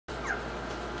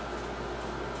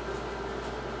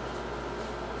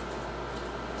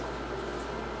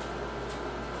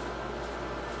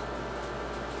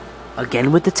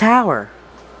Again with the tower.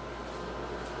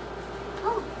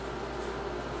 Oh.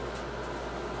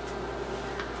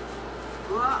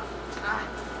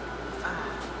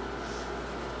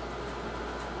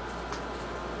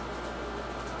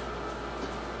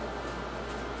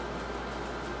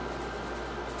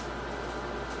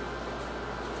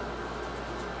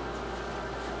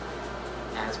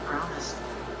 As promised.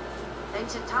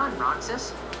 Thanks a ton,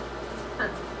 Roxas.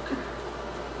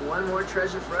 One more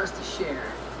treasure for us to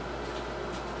share.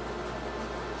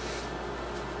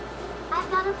 I've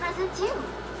got a present too,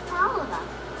 for all of us.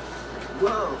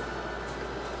 Whoa.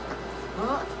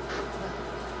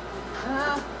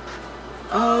 Huh?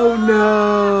 Oh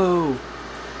no!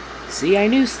 See, I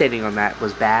knew standing on that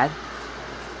was bad.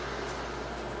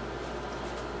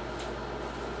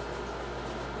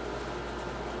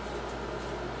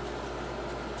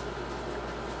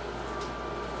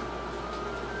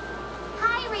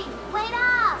 Wait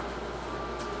up!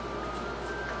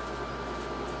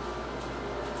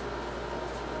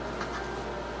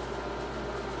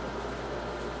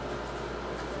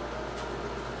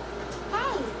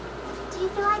 Hey, do you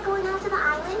feel like going out to the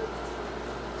island?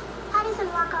 Patty's and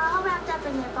Rock are all wrapped up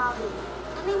in their ball game,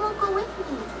 and they won't go with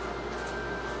me.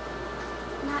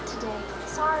 Not today.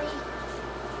 Sorry.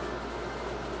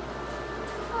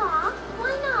 Aw,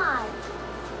 why not?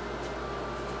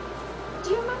 Do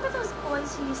you remember those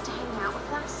boys who used to hang out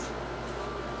with us?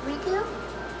 Riku?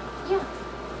 Yeah.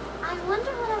 I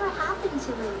wonder whatever happened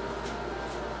to him.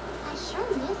 I sure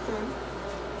miss him.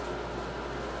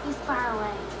 He's far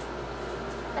away.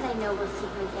 But I know we'll see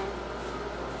him again.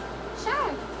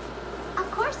 Sure. Of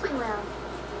course we will.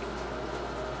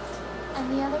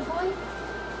 And the other boy?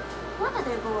 What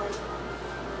other boy?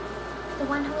 The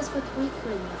one who was with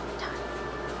Riku and me all the time.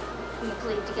 We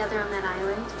played together on that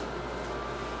island.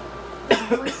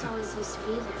 The voice always used to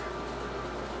be there,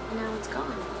 and now it's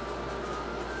gone.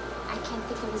 I can't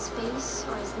think of his face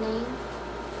or his name.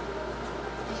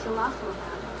 I feel awful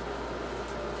about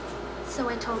it. So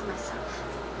I told myself,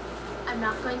 I'm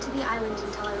not going to the island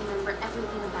until I remember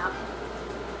everything about him.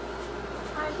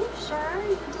 Are you sure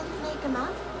you didn't make him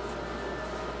up?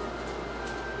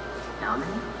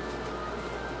 Dominic?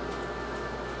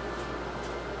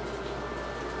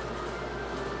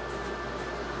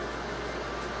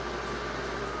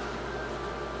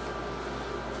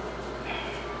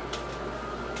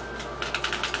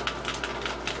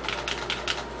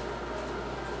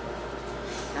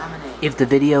 If the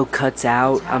video cuts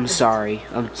out, I'm sorry.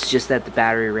 It's just that the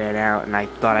battery ran out and I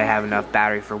thought I have enough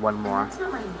battery for one more. That's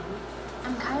not my name.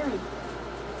 I'm Kyrie.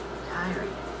 Kyrie.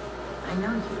 I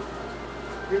know you.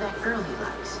 You're that girl he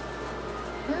likes.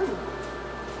 Who?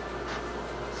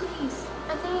 Please,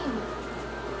 a name.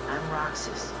 I'm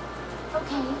Roxas.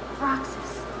 Okay,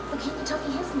 Roxas. But can you tell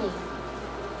me his name?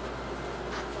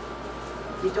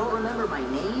 You don't remember my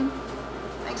name?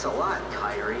 Thanks a lot,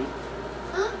 Kyrie.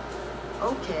 Huh?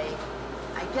 Okay,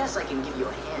 I guess I can give you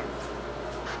a hint.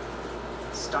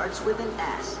 Starts with an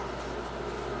S.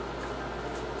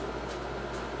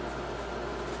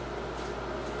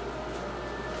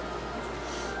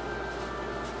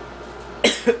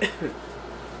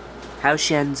 How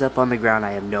she ends up on the ground,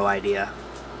 I have no idea.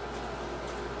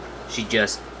 She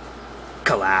just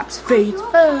collapsed. Fate.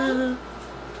 Ah.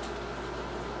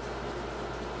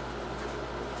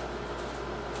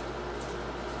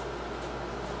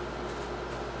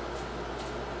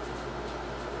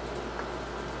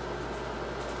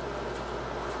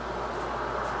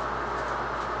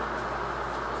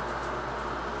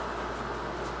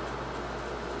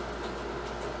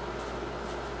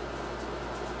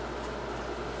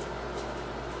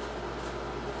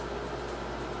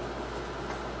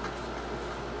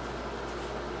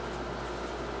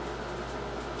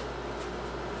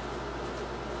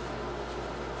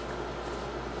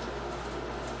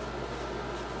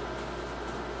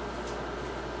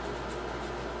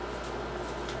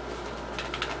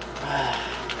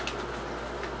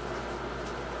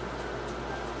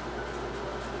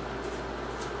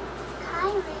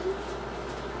 Kyrie.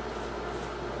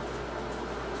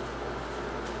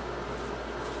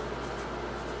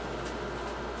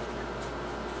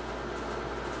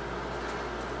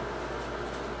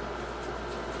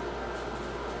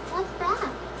 What's that?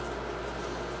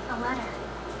 A letter.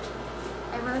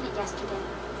 I wrote it yesterday.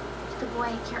 To the boy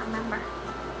I can't remember.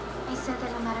 I said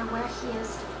that no matter where he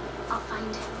is, I'll find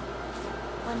him.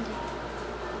 One day.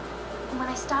 And when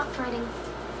I stopped writing,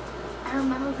 I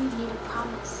remember we made a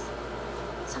promise.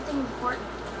 Something important.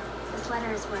 This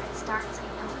letter is where it starts, I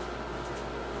know it.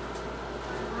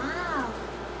 Wow.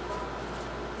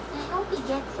 I hope he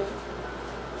gets it.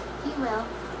 He will.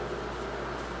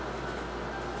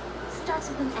 starts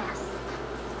with an S.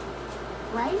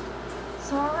 Right?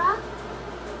 Sora?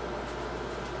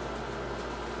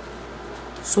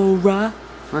 Sora?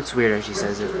 That's weird how she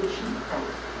says it.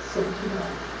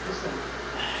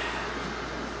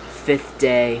 5th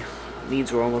day.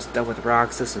 Means we're almost done with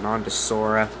Roxas and on to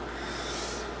Sora.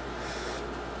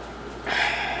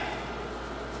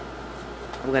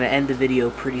 I'm gonna end the video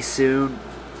pretty soon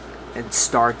and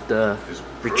start the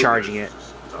recharging it.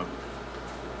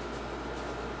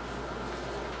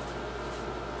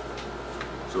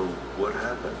 So what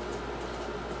happened?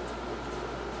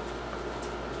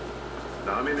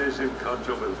 Namine's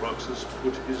encounter with Roxas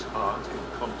put his heart in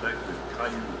contact with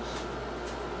Caillou's,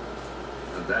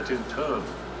 and that in turn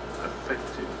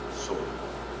affected Sora.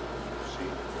 See,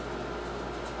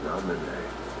 Namine,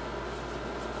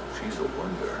 she's a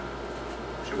wonder.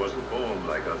 She wasn't born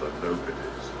like other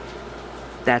nobodies.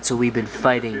 That's what we've been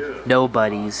fighting.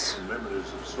 Nobodies.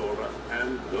 Memories of Sora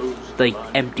and those Like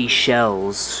empty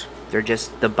shells. They're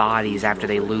just the bodies after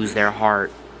they lose their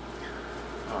heart.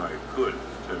 I could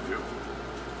tell you.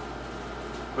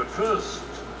 But first,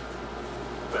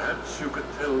 perhaps you could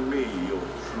tell me your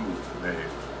true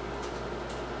name.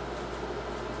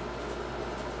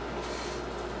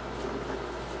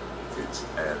 It's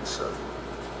Ansem.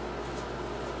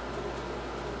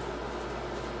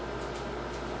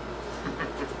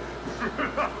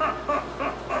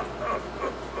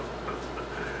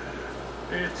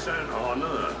 It's an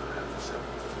honor, Ansem.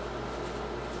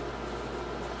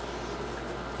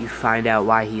 You find out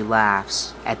why he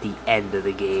laughs at the end of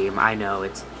the game. I know,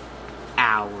 it's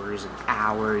hours and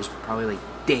hours, probably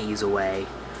like days away.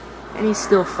 And he's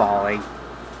still falling.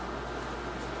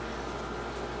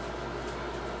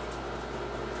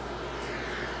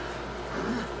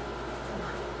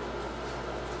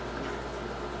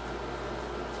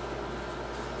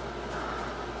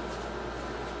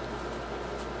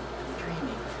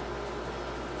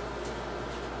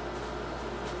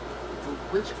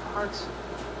 Which parts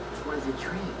were the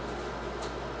dream?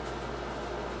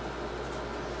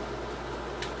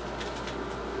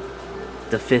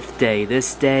 The 5th day.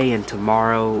 This day and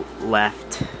tomorrow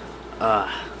left. I'm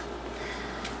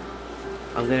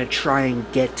gonna try and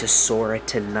get to Sora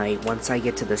tonight. Once I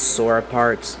get to the Sora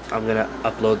parts, I'm gonna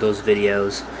upload those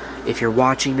videos. If you're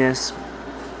watching this,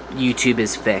 YouTube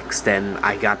is fixed and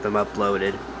I got them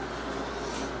uploaded.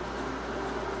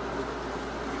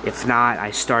 If not,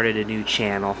 I started a new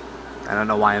channel. I don't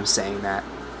know why I'm saying that.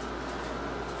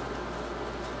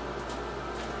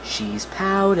 She's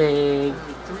pouting.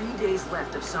 Only 3 days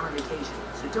left of summer vacation,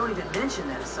 so don't even mention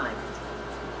that assignment.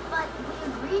 But we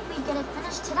agreed we'd get it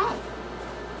finished today.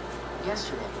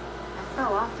 Yesterday, I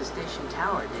fell off the station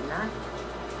tower, didn't I?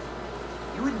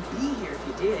 You wouldn't be here if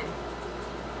you did.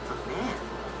 But man,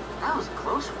 that was a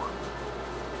close one.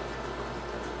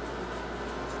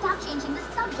 Stop changing the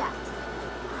subject.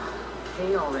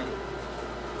 Okay already.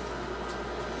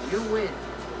 You win.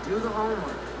 Do the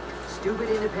homework. Stupid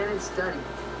independent study.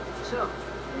 So,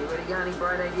 anybody got any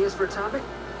bright ideas for a topic?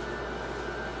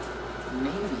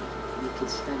 Maybe we could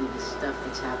study the stuff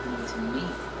that's happening to me.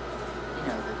 You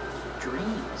know, the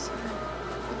dreams and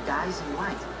the guys in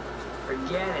white.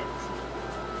 Forget it.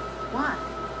 Why?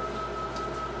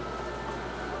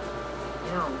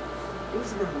 You know,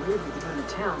 things have been weird with you in the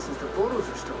town since the photos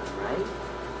were stolen, right?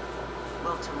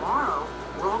 Well, tomorrow,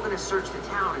 we're all gonna search the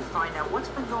town and find out what's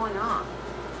been going on.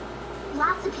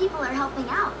 Lots of people are helping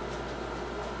out.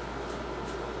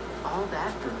 All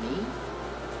that for me?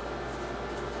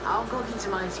 I'll go get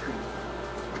some ice cream.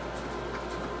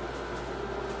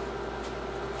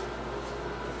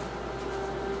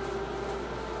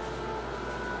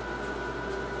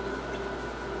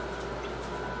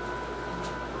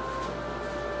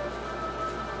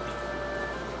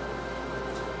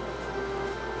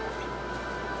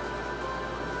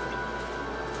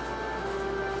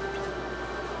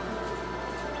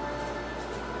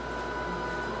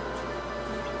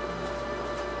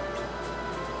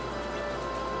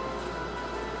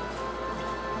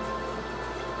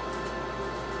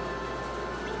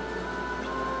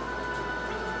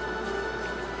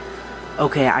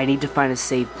 Okay, I need to find a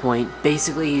save point.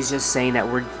 Basically, he's just saying that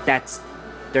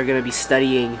they're gonna be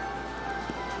studying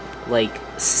like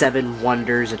 7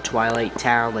 wonders of Twilight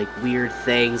Town, like weird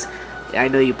things. I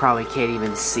know you probably can't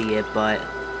even see it, but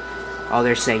all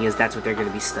they're saying is that's what they're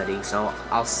gonna be studying. So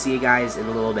I'll see you guys in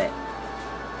a little bit.